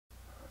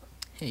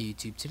Hey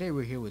YouTube, today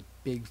we're here with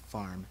Big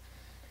Farm,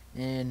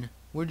 and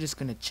we're just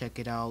gonna check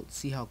it out,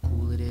 see how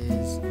cool it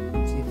is,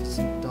 see if it's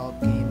an adult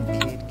game, a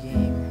kid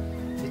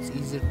game, if it's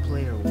easy to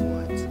play or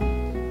what.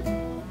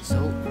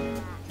 So,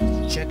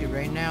 let's check it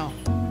right now.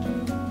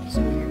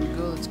 So here we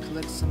go, let's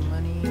collect some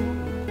money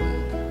real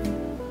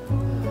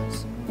quick.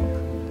 Some more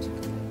coins to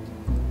collect.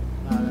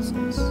 Wow, that's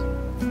nice.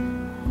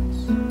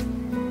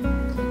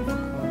 Collect my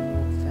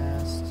corn real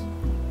fast.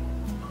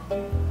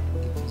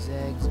 Get these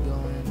eggs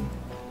going.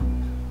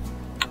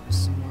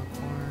 Some more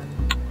corn.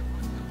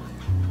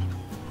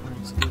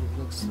 Corn's good, it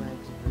looks like.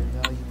 It's very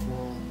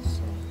valuable.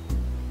 So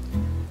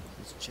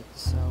let's check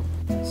this out.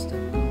 Get this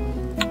stuff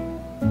going.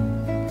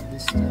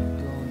 This stuff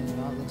going.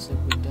 Now it looks like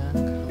we're done.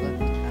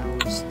 Collect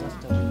our stuff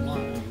that we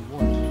want.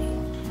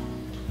 Reward.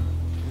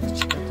 Let's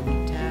check out the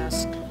new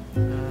task.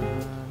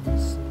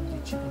 Let's see, do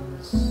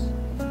chickens.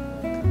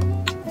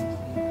 Chicken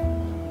feed.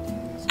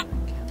 These are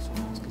cancel.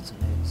 Let's get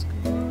some eggs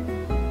going.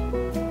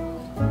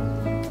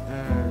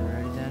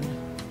 Alright then.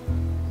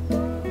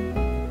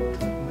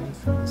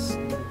 From this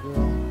little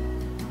girl.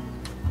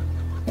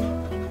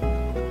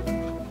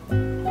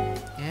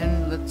 And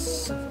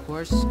let's, of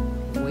course,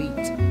 wait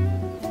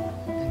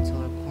until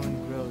our corn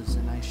grows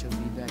and I shall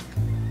be back.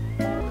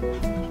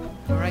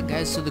 Alright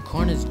guys, so the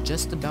corn is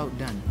just about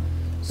done.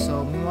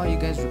 So meanwhile you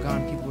guys were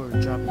gone, people were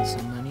dropping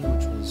some money,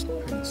 which was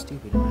pretty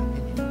stupid in my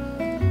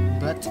opinion.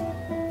 But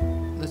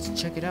let's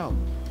check it out.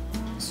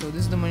 So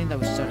this is the money that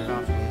we started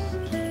off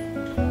with.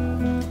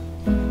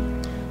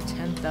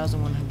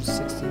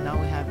 10,160. Now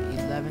we have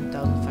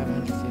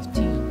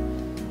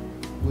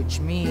 11,515, which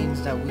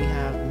means that we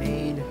have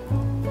made.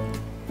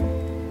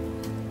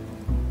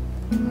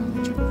 Let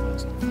me check it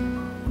fast.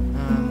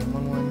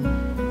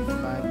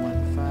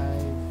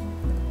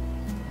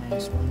 11515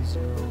 minus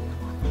 10.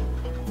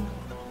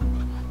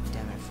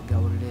 Damn, I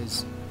forgot what it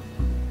is.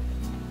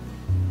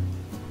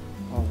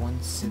 Oh,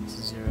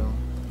 160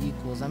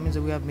 equals. That means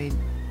that we have made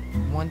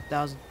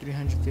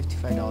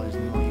 $1,355.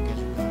 Meanwhile, you guys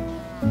are gone.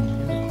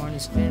 And the corn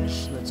is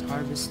finished. Let's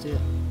harvest it,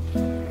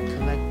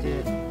 collect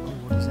it. Oh,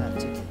 what is that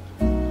ticket?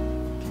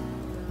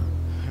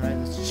 Alright,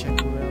 let's check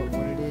out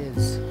what it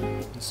is.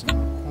 Do some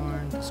more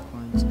corn. This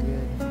corn's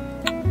good.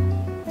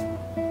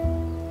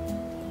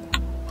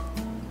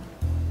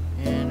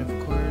 And of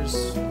course,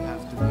 we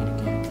have to wait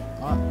again.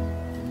 Oh,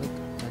 look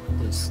at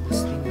this.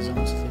 This thing is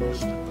almost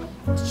finished.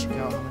 Let's check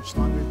out how much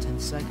longer. 10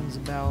 seconds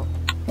about.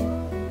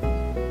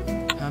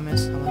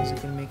 Hummus. How long is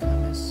it going to make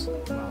hummus?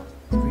 Wow,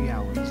 3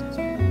 hours.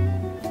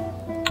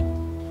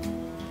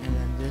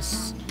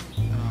 This,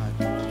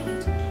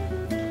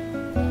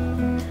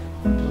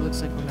 it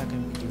looks like we're not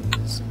going to be doing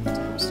this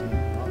anytime soon.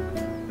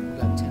 We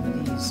got 10 of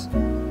these.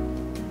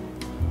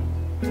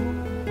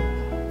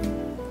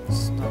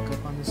 Stock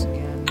up on this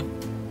again.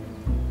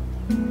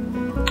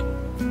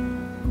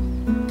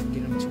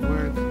 Get them to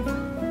work.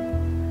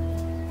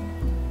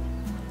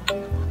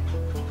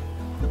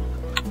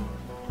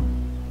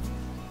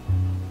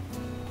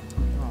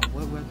 Oh, we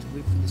have to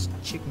wait for this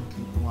chicken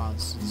coop. Wow,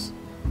 this is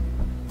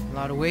a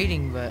lot of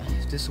waiting, but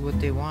if this is what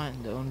they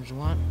want, the owners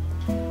want,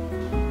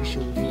 we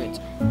should do it.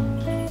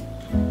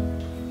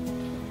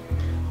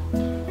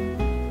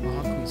 Well,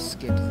 how can we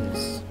skip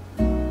this?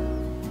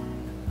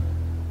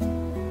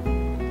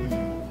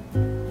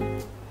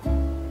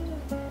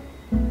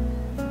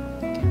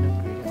 Can't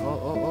upgrade it.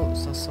 Oh,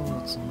 saw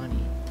someone with some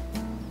money.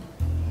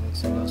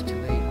 Looks like I was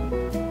too late.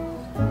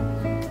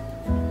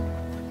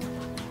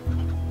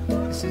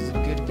 This is a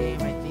good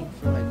game, I think,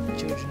 for like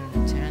children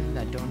under 10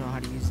 that don't know how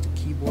to use the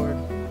keyboard.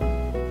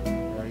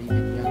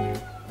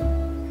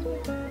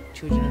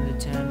 Children under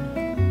 10,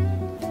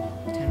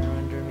 10 or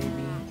under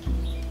maybe.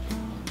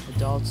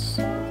 Adults,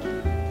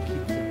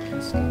 keep the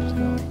peace games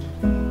going.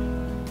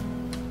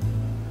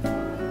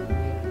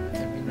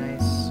 That'd be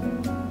nice.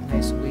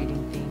 Nice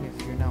waiting thing if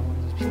you're not one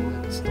of those people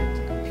that can stay at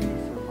the computer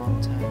for a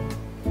long time.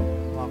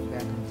 Walk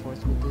back and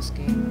forth with this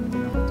game. You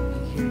don't have to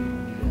be here.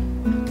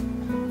 You need to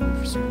wait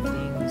for certain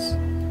things.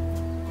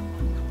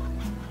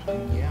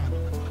 And yeah,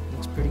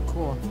 looks pretty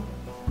cool.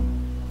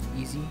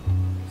 Easy,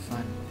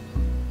 fun.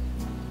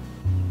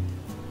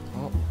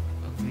 Oh,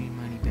 a green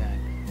money bag.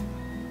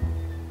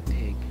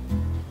 Pig.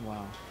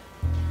 Wow.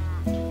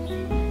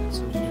 That's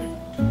so good.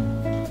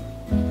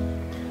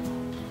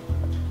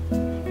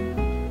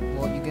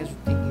 Well, you guys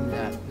were thinking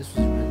that this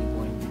was a really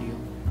boring video.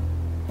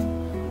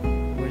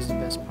 Where's the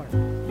best part?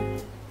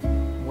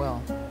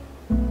 Well,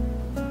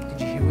 did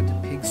you hear what the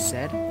pig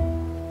said?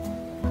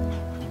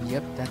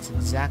 Yep, that's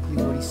exactly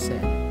what he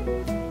said.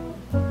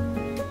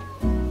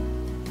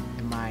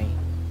 Am I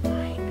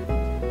mine?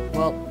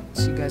 Well,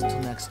 see you guys till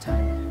next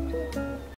time.